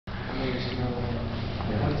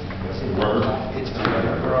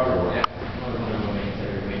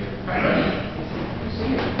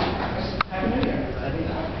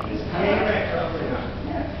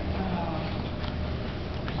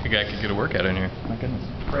The guy could get a workout in here. My goodness.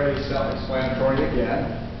 Pretty self-explanatory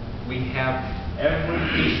again. We have every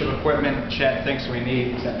piece of equipment Chet thinks we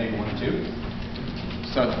need except maybe one or two.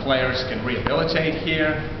 So the players can rehabilitate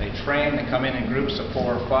here. They train. They come in groups of 4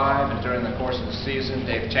 or 5, and during the course of the season,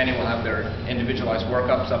 Dave Tenney will have their individualized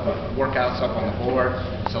workouts up on the board.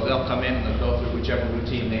 So they'll come in and they'll go through whichever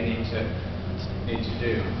routine they need to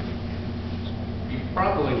do. You've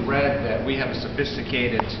probably read that we have a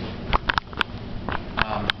sophisticated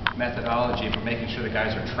methodology for making sure the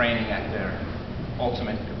guys are training at their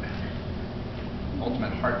ultimate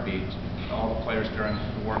heartbeat. All the players during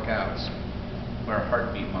the workouts wear a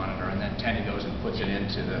heartbeat monitor, and then Tenney goes and puts it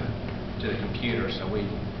into the computer, so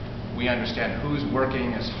we understand who's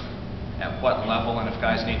working at what level, and if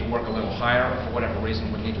guys need to work a little higher, or for whatever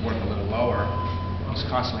reason would need to work a little lower, he's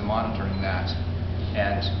constantly monitoring that.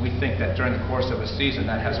 And we think that during the course of a season,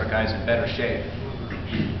 that has our guys in better shape.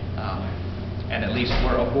 And at least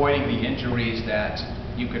we're avoiding the injuries that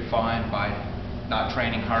you could find by not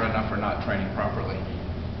training hard enough or not training properly.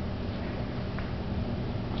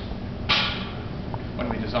 When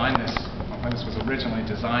we designed this, when this was originally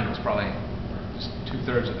designed, it was probably just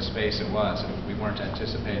 2/3 of the space it was, and we weren't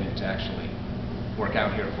anticipating to actually work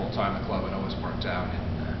out here full-time. The club had always worked out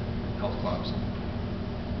in health clubs and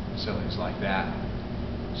facilities like that.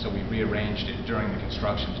 So we rearranged it during the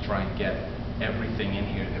construction to try and get everything in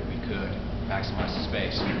here that we could, maximize the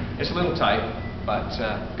space. It's a little tight, but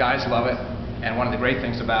guys love it. And one of the great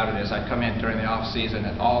things about it is I come in during the off-season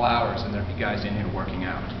at all hours, and there'd be guys in here working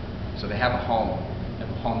out. So they have a home. At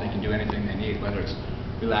home they can do anything they need, whether it's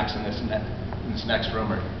relax in this next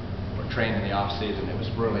room or train in the off-season. It was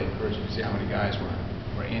really encouraging to see how many guys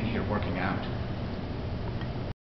were in here working out.